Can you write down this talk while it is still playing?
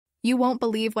You won't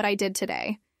believe what I did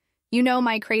today. You know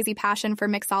my crazy passion for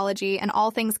mixology and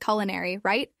all things culinary,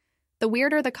 right? The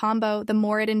weirder the combo, the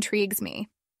more it intrigues me.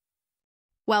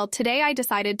 Well, today I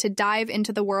decided to dive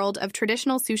into the world of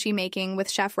traditional sushi making with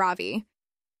Chef Ravi.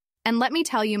 And let me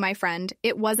tell you, my friend,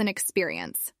 it was an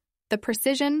experience. The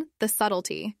precision, the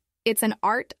subtlety. It's an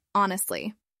art,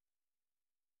 honestly.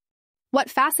 What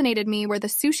fascinated me were the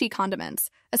sushi condiments,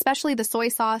 especially the soy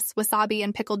sauce, wasabi,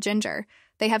 and pickled ginger.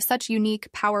 They have such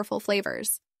unique, powerful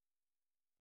flavors.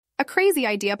 A crazy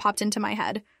idea popped into my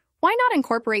head. Why not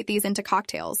incorporate these into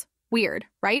cocktails? Weird,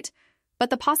 right? But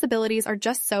the possibilities are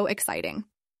just so exciting.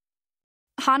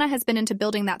 Hana has been into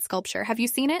building that sculpture. Have you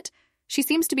seen it? She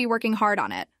seems to be working hard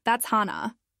on it. That's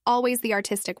Hana, always the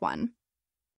artistic one.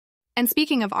 And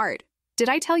speaking of art, did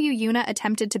I tell you Yuna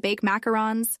attempted to bake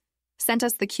macarons? Sent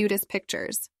us the cutest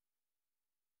pictures.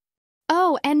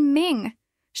 Oh, and Ming.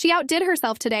 She outdid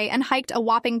herself today and hiked a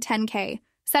whopping 10K.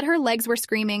 Said her legs were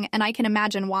screaming, and I can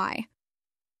imagine why.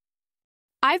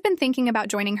 I've been thinking about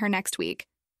joining her next week.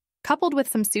 Coupled with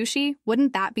some sushi,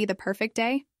 wouldn't that be the perfect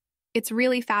day? It's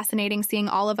really fascinating seeing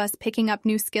all of us picking up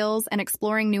new skills and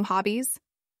exploring new hobbies.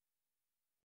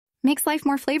 Makes life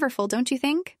more flavorful, don't you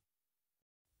think?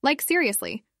 Like,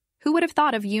 seriously, who would have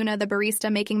thought of Yuna the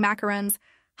barista making macarons,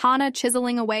 Hana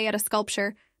chiseling away at a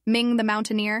sculpture, Ming the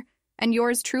mountaineer, and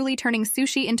yours truly turning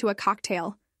sushi into a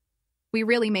cocktail? We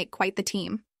really make quite the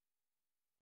team.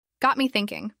 Got me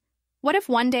thinking, what if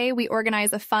one day we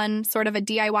organize a fun, sort of a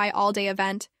DIY all-day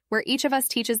event where each of us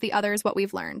teaches the others what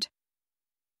we've learned?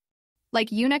 Like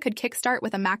Yuna could kickstart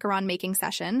with a macaron making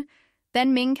session,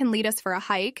 then Ming can lead us for a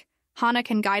hike, Hana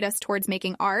can guide us towards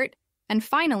making art, and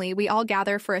finally we all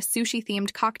gather for a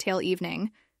sushi-themed cocktail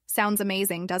evening. Sounds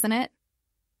amazing, doesn't it?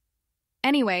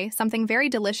 Anyway, something very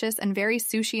delicious and very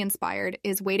sushi-inspired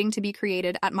is waiting to be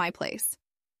created at my place.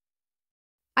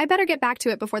 I better get back to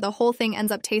it before the whole thing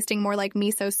ends up tasting more like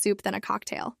miso soup than a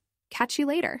cocktail. Catch you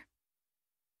later.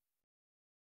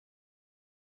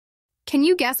 Can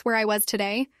you guess where I was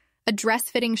today? A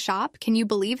dress-fitting shop, can you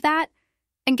believe that?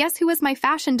 And guess who was my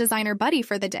fashion designer buddy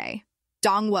for the day?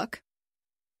 Dong-wook.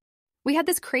 We had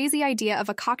this crazy idea of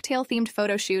a cocktail-themed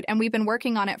photo shoot, and we've been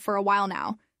working on it for a while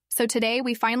now. So today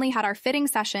we finally had our fitting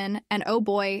session, and oh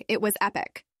boy, it was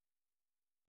epic.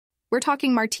 We're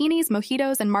talking martinis,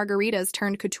 mojitos, and margaritas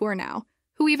turned couture now.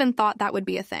 Who even thought that would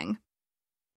be a thing?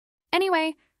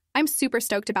 Anyway, I'm super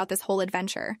stoked about this whole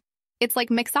adventure. It's like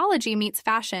mixology meets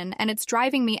fashion, and it's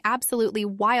driving me absolutely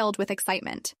wild with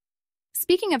excitement.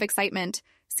 Speaking of excitement,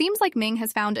 seems like Ming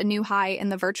has found a new high in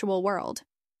the virtual world.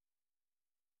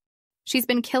 She's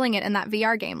been killing it in that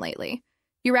VR game lately.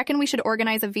 You reckon we should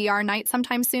organize a VR night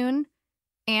sometime soon?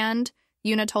 And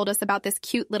Yuna told us about this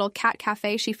cute little cat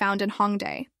cafe she found in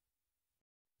Hongdae.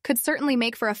 Could certainly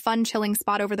make for a fun chilling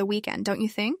spot over the weekend, don't you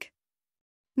think?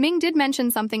 Ming did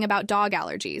mention something about dog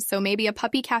allergies, so maybe a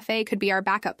puppy cafe could be our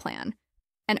backup plan.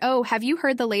 And oh, have you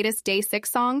heard the latest Day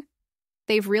 6 song?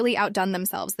 They've really outdone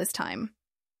themselves this time.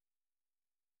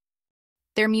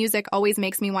 Their music always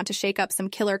makes me want to shake up some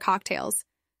killer cocktails.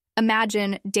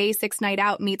 Imagine Day 6 night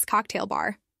out meets cocktail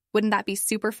bar. Wouldn't that be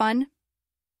super fun?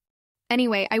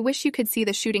 Anyway, I wish you could see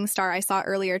the shooting star I saw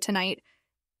earlier tonight.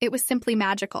 It was simply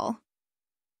magical.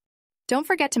 Don't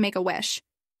forget to make a wish.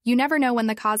 You never know when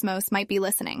the cosmos might be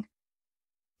listening.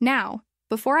 Now,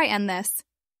 before I end this,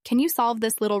 can you solve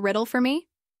this little riddle for me?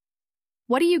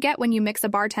 What do you get when you mix a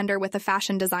bartender with a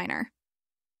fashion designer?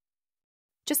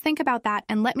 Just think about that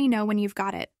and let me know when you've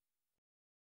got it.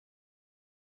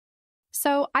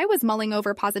 So, I was mulling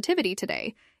over positivity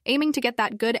today, aiming to get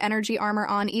that good energy armor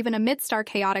on even amidst our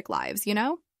chaotic lives, you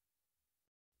know?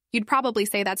 You'd probably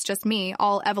say that's just me,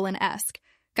 all Evelyn-esque.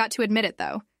 Got to admit it,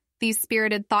 though. These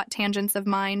spirited thought tangents of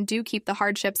mine do keep the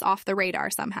hardships off the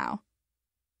radar somehow.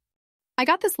 I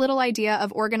got this little idea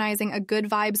of organizing a good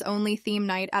vibes-only theme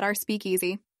night at our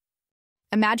speakeasy.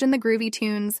 Imagine the groovy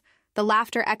tunes, the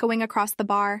laughter echoing across the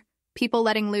bar, people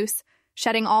letting loose,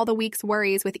 shedding all the week's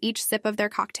worries with each sip of their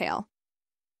cocktail.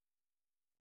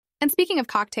 And speaking of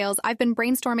cocktails, I've been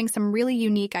brainstorming some really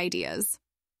unique ideas.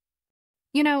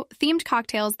 You know, themed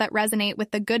cocktails that resonate with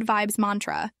the good vibes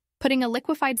mantra, putting a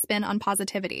liquefied spin on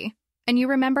positivity. And you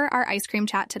remember our ice cream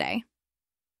chat today?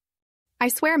 I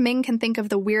swear Ming can think of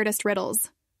the weirdest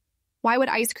riddles. Why would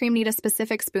ice cream need a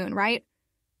specific spoon, right?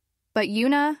 But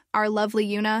Yuna, our lovely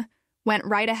Yuna, went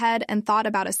right ahead and thought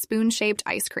about a spoon-shaped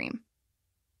ice cream.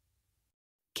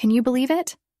 Can you believe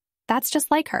it? That's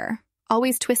just like her,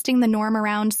 always twisting the norm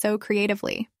around so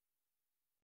creatively.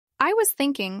 I was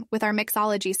thinking, with our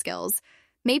mixology skills,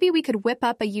 maybe we could whip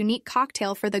up a unique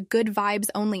cocktail for the good vibes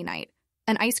only night.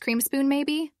 An ice cream spoon,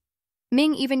 maybe?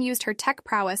 Ming even used her tech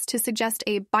prowess to suggest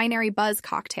a binary buzz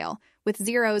cocktail with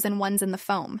zeros and ones in the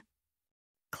foam.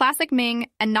 Classic Ming,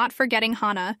 and not forgetting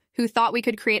Hana, who thought we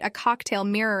could create a cocktail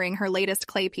mirroring her latest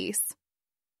clay piece.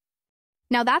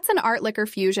 Now that's an art liquor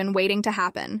fusion waiting to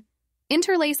happen.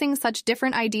 Interlacing such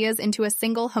different ideas into a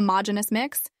single homogeneous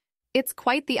mix, it's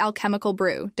quite the alchemical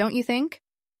brew, don't you think?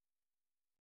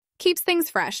 Keeps things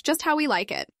fresh, just how we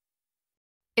like it.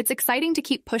 It's exciting to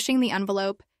keep pushing the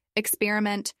envelope,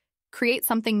 experiment, create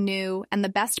something new, and the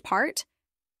best part?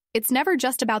 It's never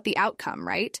just about the outcome,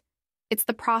 right? It's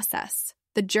the process,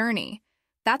 the journey.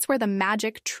 That's where the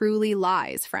magic truly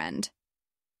lies, friend.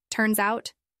 Turns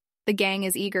out, the gang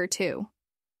is eager too.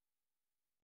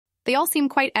 They all seem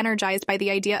quite energized by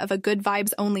the idea of a good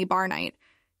vibes-only bar night.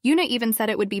 Yuna even said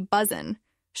it would be buzzin'.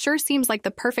 Sure seems like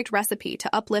the perfect recipe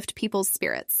to uplift people's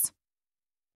spirits.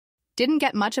 Didn't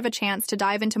get much of a chance to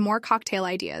dive into more cocktail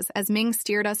ideas as Ming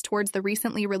steered us towards the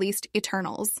recently released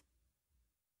Eternals.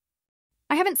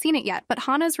 I haven't seen it yet, but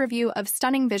Hana's review of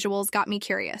stunning visuals got me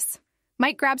curious.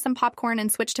 Might grab some popcorn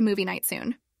and switch to movie night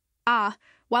soon.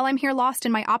 While I'm here lost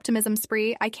in my optimism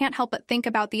spree, I can't help but think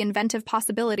about the inventive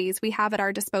possibilities we have at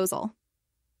our disposal.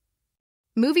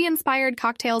 Movie-inspired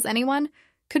cocktails, anyone?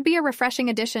 Could be a refreshing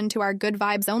addition to our good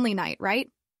vibes only night, right?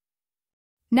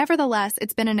 Nevertheless,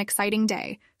 it's been an exciting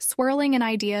day, swirling in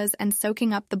ideas and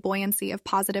soaking up the buoyancy of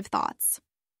positive thoughts.